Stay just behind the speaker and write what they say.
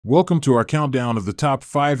Welcome to our countdown of the top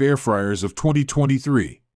 5 air fryers of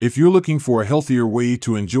 2023. If you're looking for a healthier way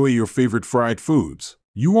to enjoy your favorite fried foods,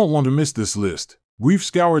 you won't want to miss this list. We've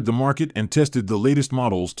scoured the market and tested the latest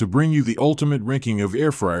models to bring you the ultimate ranking of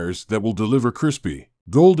air fryers that will deliver crispy,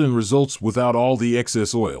 golden results without all the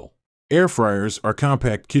excess oil. Air fryers are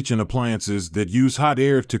compact kitchen appliances that use hot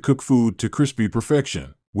air to cook food to crispy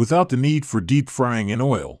perfection, without the need for deep frying in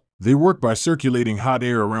oil. They work by circulating hot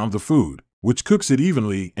air around the food, which cooks it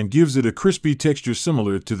evenly and gives it a crispy texture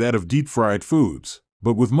similar to that of deep-fried foods,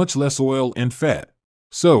 but with much less oil and fat.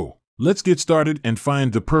 So, let's get started and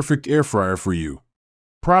find the perfect air fryer for you.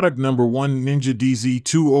 Product number 1: Ninja DZ201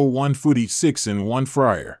 Foodi 6-in-1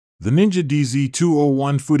 Fryer. The Ninja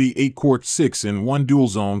DZ201 Foodi 8-quart 6-in-1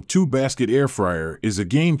 dual-zone 2-basket air fryer is a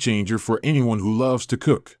game-changer for anyone who loves to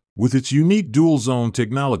cook. With its unique dual-zone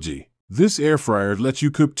technology, this air fryer lets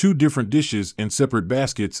you cook 2 different dishes in separate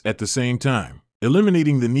baskets at the same time,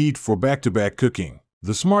 eliminating the need for back-to-back cooking.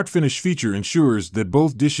 The Smart Finish feature ensures that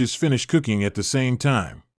both dishes finish cooking at the same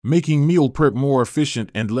time, making meal prep more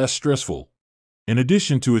efficient and less stressful. In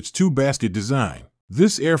addition to its 2-basket design,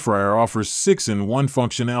 this air fryer offers 6-in-1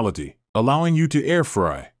 functionality, allowing you to air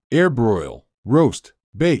fry, air broil, roast,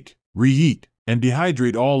 bake, reheat, and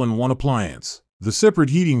dehydrate all in one appliance. The separate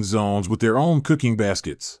heating zones with their own cooking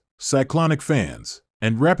baskets, cyclonic fans,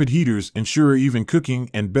 and rapid heaters ensure even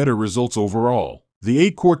cooking and better results overall. The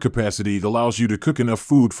 8-quart capacity allows you to cook enough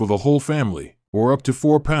food for the whole family, or up to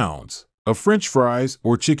 4 pounds, of French fries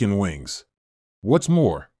or chicken wings. What's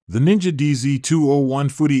more, the Ninja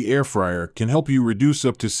DZ201 Foodi air fryer can help you reduce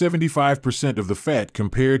up to 75% of the fat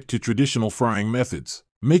compared to traditional frying methods,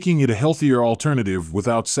 making it a healthier alternative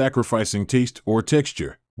without sacrificing taste or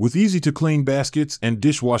texture. With easy-to-clean baskets and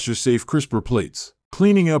dishwasher-safe crisper plates,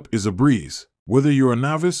 cleaning up is a breeze. Whether you're a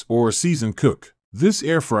novice or a seasoned cook, this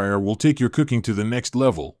air fryer will take your cooking to the next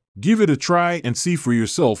level. Give it a try and see for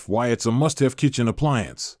yourself why it's a must-have kitchen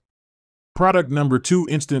appliance. Product number 2: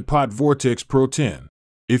 Instant Pot Vortex Pro 10.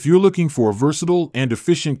 If you're looking for a versatile and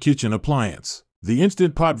efficient kitchen appliance, the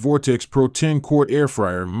Instant Pot Vortex Pro 10-quart air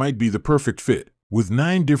fryer might be the perfect fit. With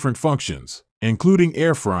 9 different functions, including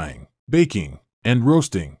air frying, baking, and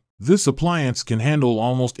roasting, this appliance can handle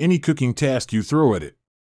almost any cooking task you throw at it.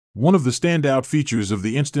 One of the standout features of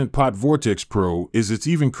the Instant Pot Vortex Pro is its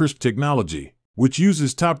Even Crisp technology, which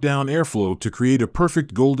uses top-down airflow to create a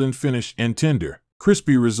perfect golden finish and tender,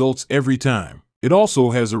 crispy results every time. It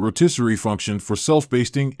also has a rotisserie function for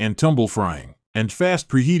self-basting and tumble frying, and fast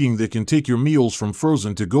preheating that can take your meals from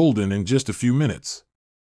frozen to golden in just a few minutes.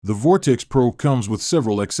 The Vortex Pro comes with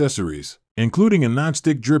several accessories, including a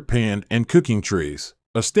non-stick drip pan and cooking trays,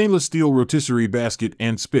 a stainless steel rotisserie basket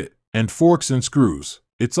and spit, and forks and screws.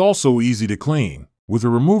 It's also easy to clean, with a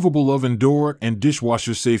removable oven door and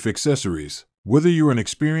dishwasher-safe accessories. Whether you're an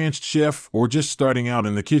experienced chef or just starting out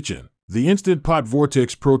in the kitchen, the Instant Pot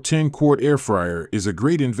Vortex Pro 10-quart air fryer is a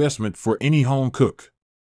great investment for any home cook.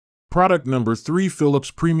 Product number 3: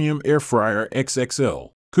 Philips Premium Air Fryer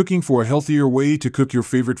XXL. Cooking for a healthier way to cook your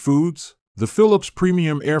favorite foods? The Philips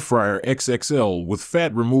Premium Air Fryer XXL with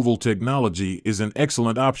fat removal technology is an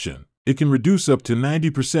excellent option. It can reduce up to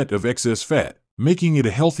 90% of excess fat, making it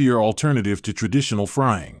a healthier alternative to traditional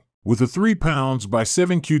frying. With a 3 pounds by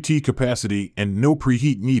 7 QT capacity and no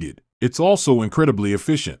preheat needed, it's also incredibly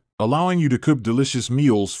efficient, allowing you to cook delicious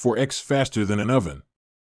meals 4x faster than an oven.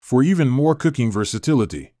 For even more cooking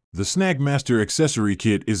versatility, the Snack Master accessory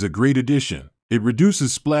kit is a great addition. It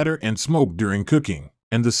reduces splatter and smoke during cooking,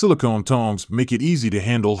 and the silicone tongs make it easy to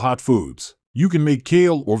handle hot foods. You can make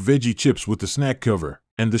kale or veggie chips with the snack cover,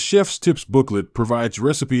 and the Chef's Tips booklet provides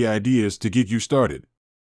recipe ideas to get you started.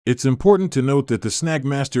 It's important to note that the Snack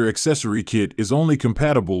Master accessory kit is only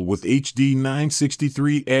compatible with HD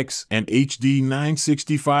 963X and HD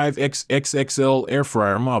 965X XXL air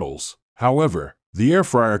fryer models. However, the air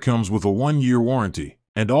fryer comes with a 1-year warranty,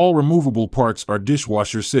 and all removable parts are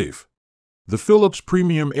dishwasher safe. The Philips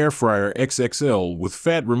Premium Air Fryer XXL with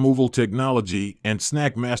fat removal technology and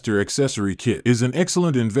Snack Master accessory kit is an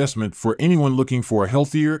excellent investment for anyone looking for a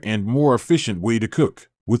healthier and more efficient way to cook.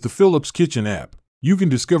 With the Philips Kitchen app, you can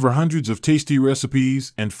discover hundreds of tasty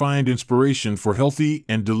recipes and find inspiration for healthy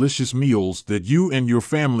and delicious meals that you and your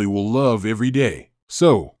family will love every day.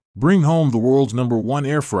 So, bring home the world's #1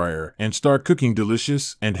 air fryer and start cooking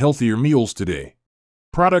delicious and healthier meals today.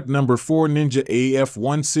 Product number 4: Ninja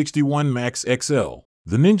AF161 Max XL.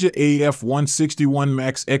 The Ninja AF161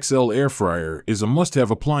 Max XL air fryer is a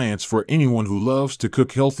must-have appliance for anyone who loves to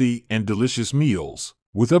cook healthy and delicious meals.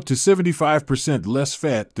 With up to 75% less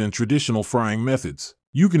fat than traditional frying methods,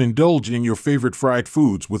 you can indulge in your favorite fried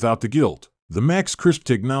foods without the guilt. The Max Crisp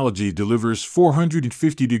technology delivers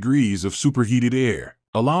 450 degrees of superheated air,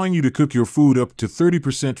 allowing you to cook your food up to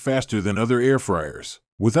 30% faster than other air fryers,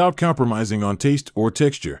 without compromising on taste or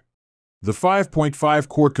texture. The 5.5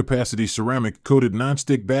 quart capacity ceramic-coated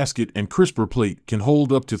nonstick basket and crisper plate can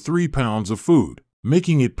hold up to 3 pounds of food,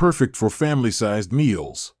 making it perfect for family-sized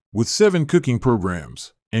meals. With 7 cooking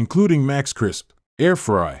programs, including Max Crisp, Air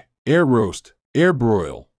Fry, Air Roast, Air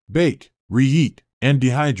Broil, Bake, Reheat, and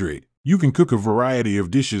Dehydrate, you can cook a variety of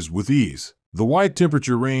dishes with ease. The wide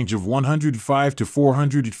temperature range of 105 to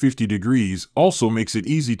 450 degrees also makes it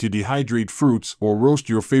easy to dehydrate fruits or roast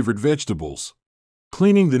your favorite vegetables.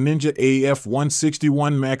 Cleaning the Ninja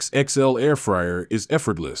AF161 Max XL air fryer is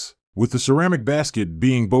effortless, with the ceramic basket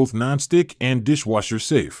being both non-stick and dishwasher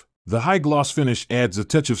safe. The high-gloss finish adds a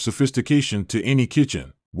touch of sophistication to any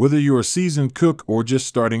kitchen, whether you're a seasoned cook or just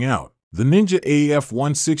starting out. The Ninja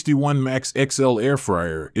AF161 Max XL air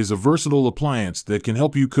fryer is a versatile appliance that can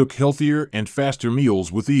help you cook healthier and faster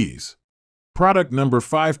meals with ease. Product number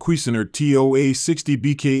 5: Cuisinart TOA60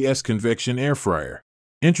 BKS Convection Air Fryer.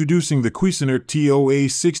 Introducing the Cuisinart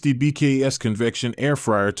TOA60 BKS Convection Air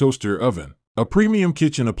Fryer Toaster Oven, a premium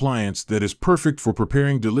kitchen appliance that is perfect for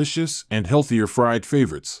preparing delicious and healthier fried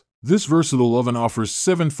favorites. This versatile oven offers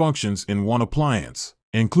 7 functions in one appliance,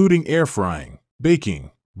 including air frying,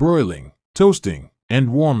 baking, broiling, toasting,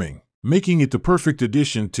 and warming, making it the perfect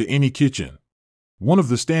addition to any kitchen. One of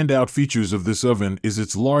the standout features of this oven is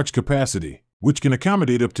its large capacity, which can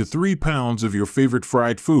accommodate up to 3 pounds of your favorite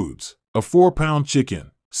fried foods, a 4-pound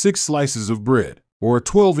chicken, 6 slices of bread, or a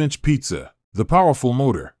 12-inch pizza. The powerful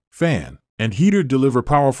motor, fan, and heater deliver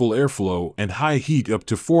powerful airflow and high heat up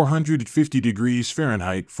to 450 degrees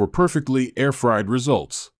Fahrenheit for perfectly air-fried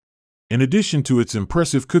results. In addition to its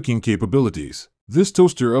impressive cooking capabilities, this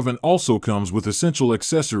toaster oven also comes with essential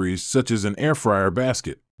accessories such as an air fryer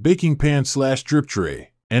basket, baking pan/drip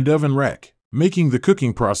tray, and oven rack, making the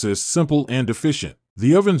cooking process simple and efficient.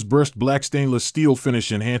 The oven's brushed black stainless steel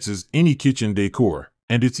finish enhances any kitchen decor,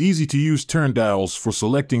 and its easy-to-use turn dials for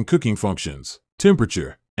selecting cooking functions,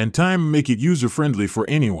 temperature, and time make it user-friendly for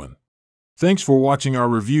anyone. Thanks for watching our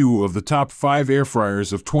review of the top 5 air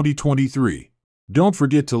fryers of 2023. Don't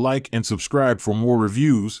forget to like and subscribe for more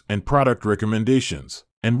reviews and product recommendations,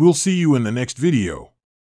 and we'll see you in the next video.